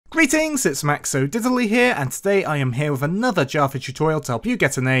Greetings, it's MaxoDiddly here, and today I am here with another Java tutorial to help you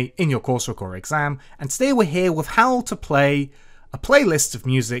get an A in your coursework or exam, and today we're here with how to play a playlist of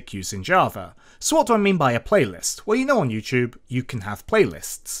music using Java. So what do I mean by a playlist? Well, you know on YouTube, you can have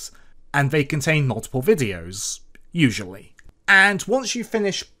playlists, and they contain multiple videos, usually. And once you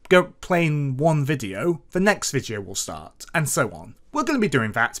finish playing one video, the next video will start, and so on. We're going to be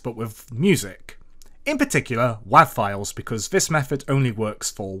doing that, but with music. In particular, WAV files, because this method only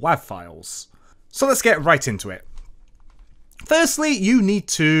works for WAV files. So let's get right into it. Firstly, you need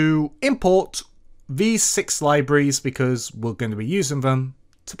to import these 6 libraries because we're going to be using them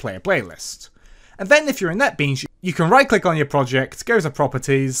to play a playlist. And then if you're in NetBeans, you can right click on your project, go to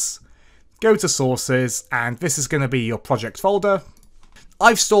Properties, go to Sources, and this is going to be your project folder.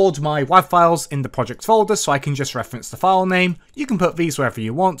 I've stored my WAV files in the project folder, so I can just reference the file name. You can put these wherever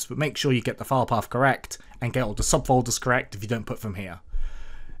you want, but make sure you get the file path correct and get all the subfolders correct if you don't put them here.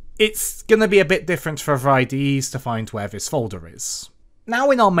 It's going to be a bit different for other IDEs to find where this folder is.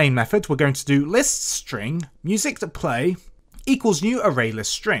 Now in our main method, we're going to do list string music to play equals new array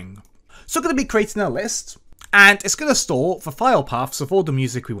list string. So we're going to be creating a list, and it's going to store the file paths of all the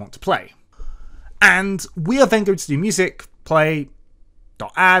music we want to play. And we are then going to do music play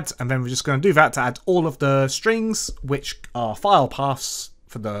 .add, and then we're just going to do that to add all of the strings, which are file paths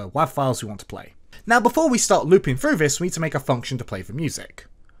for the WAV files we want to play. Now before we start looping through this, we need to make a function to play the music.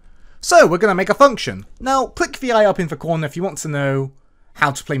 So we're going to make a function. Now click the eye up in the corner if you want to know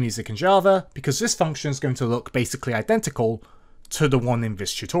how to play music in Java, because this function is going to look basically identical to the one in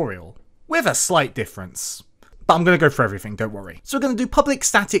this tutorial, with a slight difference. But I'm going to go through everything, don't worry. So we're going to do public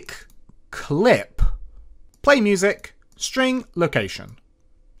static clip play music string location.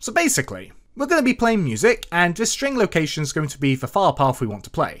 So basically, we're going to be playing music, and this string location is going to be the file path we want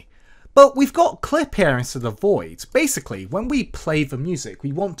to play. But we've got clip here instead of void. Basically, when we play the music,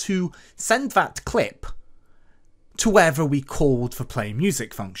 we want to send that clip to wherever we called the play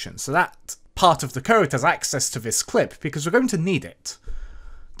music function. So that part of the code has access to this clip, because we're going to need it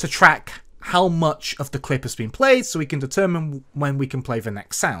to track how much of the clip has been played, so we can determine when we can play the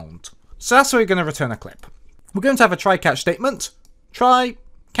next sound. So that's why we're going to return a clip. We're going to have a try-catch statement. Try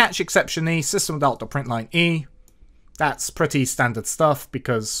catch exception e, system.println e. That's pretty standard stuff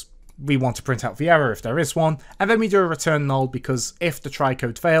because we want to print out the error if there is one. And then we do a return null because if the try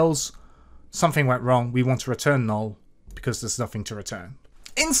code fails, something went wrong, we want to return null because there's nothing to return.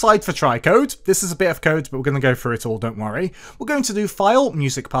 Inside for try code, this is a bit of code, but we're going to go through it all, don't worry. We're going to do file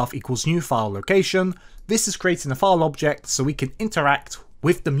music path equals new file location. This is creating a file object so we can interact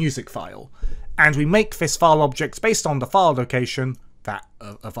with the music file. And we make this file object based on the file location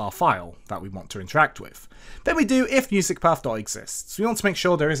of our file that we want to interact with. Then we do if musicpath.exists. We want to make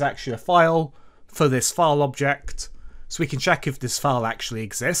sure there is actually a file for this file object, so we can check if this file actually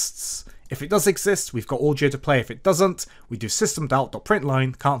exists. If it does exist, we've got audio to play. If it doesn't, we do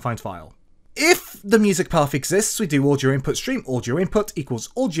system.println can't find file. If the music path exists, we do audio input stream audio input equals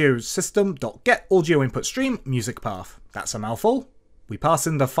audio system.get audio input stream music path. That's a mouthful. We pass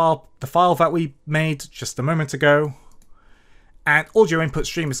in the file that we made just a moment ago. And audio input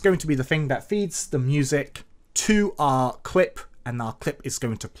stream is going to be the thing that feeds the music to our clip, and our clip is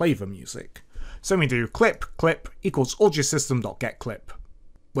going to play the music. So we do clip equals audio system.getClip.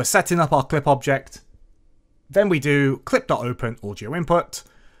 We're setting up our clip object. Then we do clip.open audio input.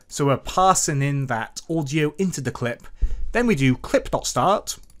 So we're passing in that audio into the clip. Then we do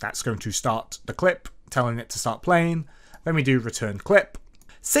clip.start. That's going to start the clip, telling it to start playing. Then we do return clip.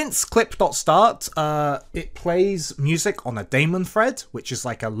 Since clip.start, it plays music on a daemon thread, which is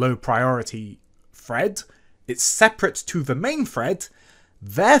like a low priority thread. It's separate to the main thread.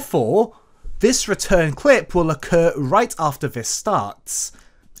 Therefore, this return clip will occur right after this starts.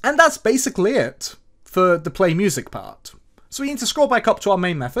 And that's basically it for the play music part. So we need to scroll back up to our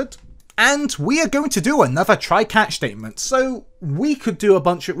main method. And we are going to do another try-catch statement. So we could do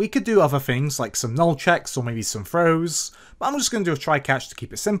other things like some null checks or maybe some throws. But I'm just going to do a try-catch to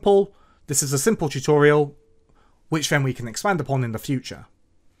keep it simple. This is a simple tutorial, which then we can expand upon in the future.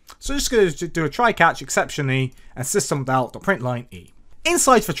 So just going to do a try-catch exception e and system.println e.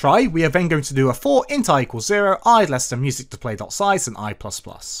 Inside for try, we are then going to do a for int I equals 0, I less than music to play.size and I++.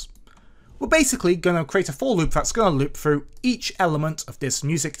 We're basically going to create a for loop that's going to loop through each element of this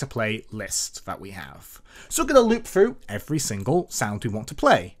music to play list that we have. So we're going to loop through every single sound we want to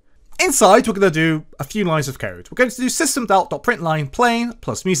play. Inside, we're going to do a few lines of code. We're going to do system.println plain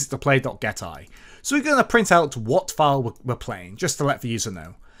plus music to play.getI. So we're going to print out what file we're playing, just to let the user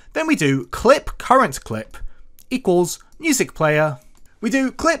know. Then we do clip current clip equals music player. We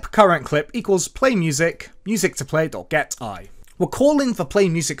do clip current clip equals play music, music to play.getI. we're calling the play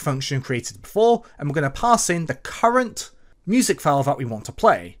music function created before, and we're going to pass in the current music file that we want to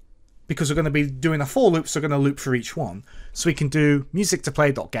play. Because we're going to be doing a for loop, so we're going to loop for each one. So we can do music to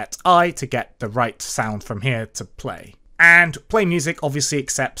play.getI to get the right sound from here to play. And play music obviously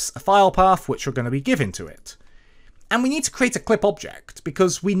accepts a file path, which we're going to be giving to it. And we need to create a clip object,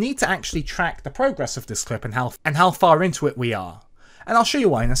 because we need to actually track the progress of this clip and how far into it we are. And I'll show you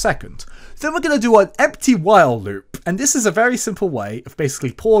why in a second. Then we're going to do an empty while loop, and this is a very simple way of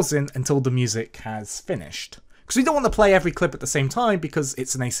basically pausing until the music has finished. Because we don't want to play every clip at the same time because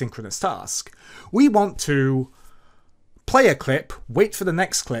it's an asynchronous task. We want to play a clip, wait for the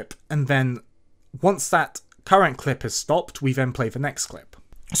next clip, and then once that current clip has stopped, we then play the next clip.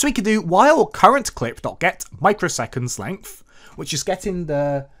 So we could do while current clip.get microseconds length, which is getting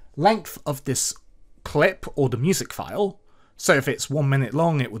the length of this clip or the music file. So if it's 1 minute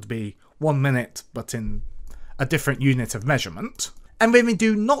long, it would be 1 minute, but in a different unit of measurement. And then we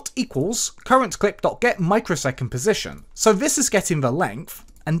do not equals current clip.get microsecond position. So this is getting the length,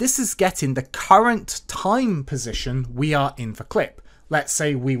 and this is getting the current time position we are in the clip. Let's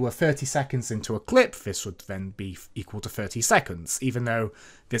say we were 30 seconds into a clip, this would then be equal to 30 seconds, even though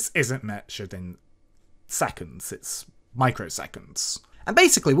this isn't measured in seconds, it's microseconds. And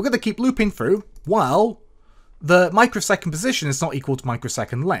basically we're going to keep looping through while the microsecond position is not equal to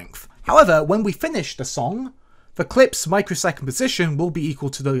microsecond length. However, when we finish the song, the clip's microsecond position will be equal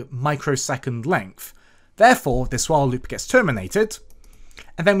to the microsecond length. Therefore, this while loop gets terminated,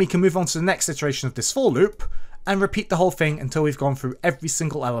 and then we can move on to the next iteration of this for loop, and repeat the whole thing until we've gone through every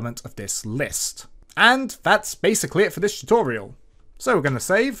single element of this list. And that's basically it for this tutorial. So we're going to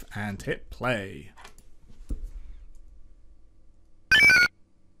save and hit play.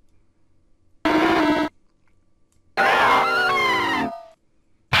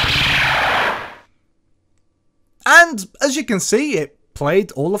 And as you can see, it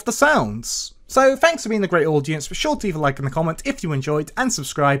played all of the sounds. So thanks for being a great audience, be sure to leave a like and a comment if you enjoyed, and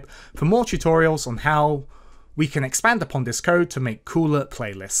subscribe for more tutorials on how we can expand upon this code to make cooler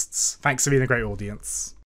playlists. Thanks for being a great audience.